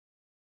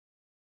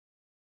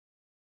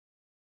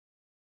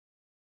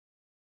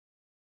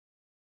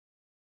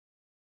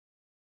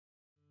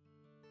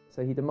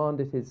So he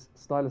demanded his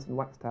stylus and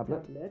wax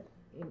tablet.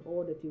 In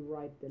order to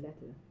write the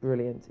letter.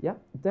 Brilliant, yeah.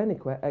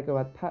 Denique ego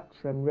ad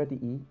patrem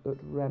redii ut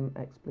rem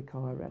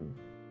explicarem.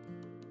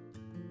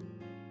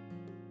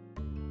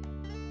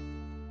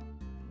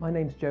 My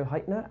name's Joe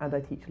Hytner and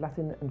I teach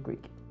Latin and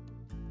Greek.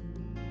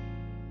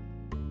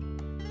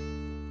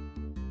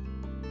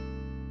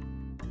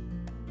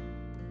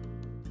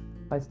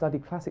 I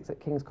studied classics at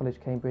King's College,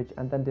 Cambridge,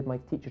 and then did my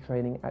teacher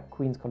training at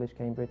Queen's College,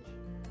 Cambridge.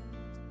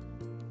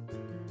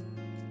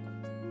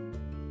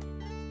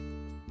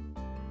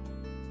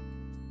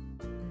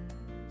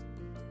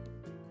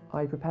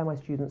 I prepare my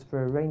students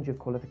for a range of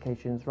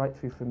qualifications, right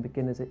through from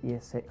beginners at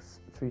Year 6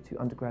 through to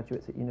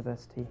undergraduates at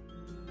university.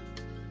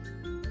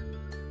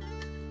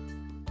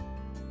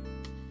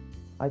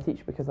 I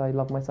teach because I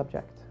love my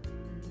subject.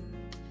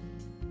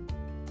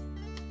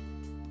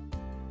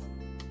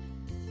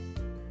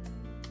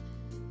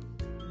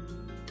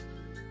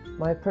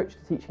 My approach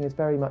to teaching is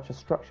very much a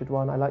structured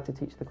one. I like to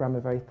teach the grammar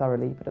very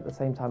thoroughly, but at the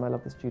same time I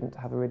love the student to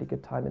have a really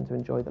good time and to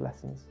enjoy the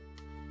lessons.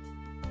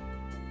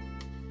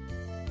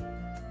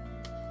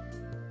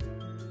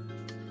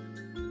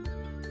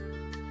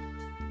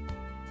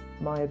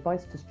 My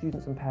advice to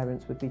students and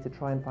parents would be to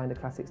try and find a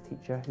classics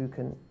teacher who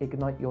can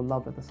ignite your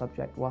love of the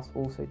subject whilst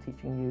also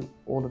teaching you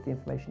all of the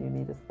information you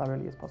need as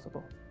thoroughly as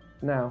possible.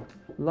 Now,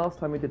 last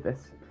time we did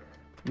this,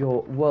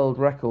 your world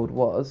record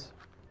was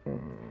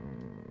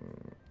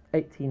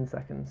 18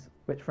 seconds,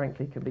 which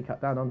frankly can be cut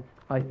down on,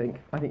 I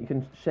think. I think you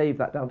can shave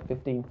that down to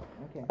 15.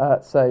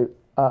 Okay. So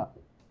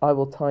I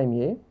will time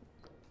you,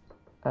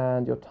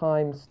 and your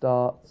time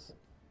starts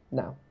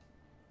now.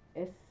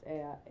 Ed,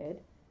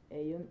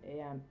 eum,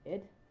 eam,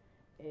 ed,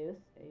 eus,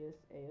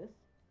 ei.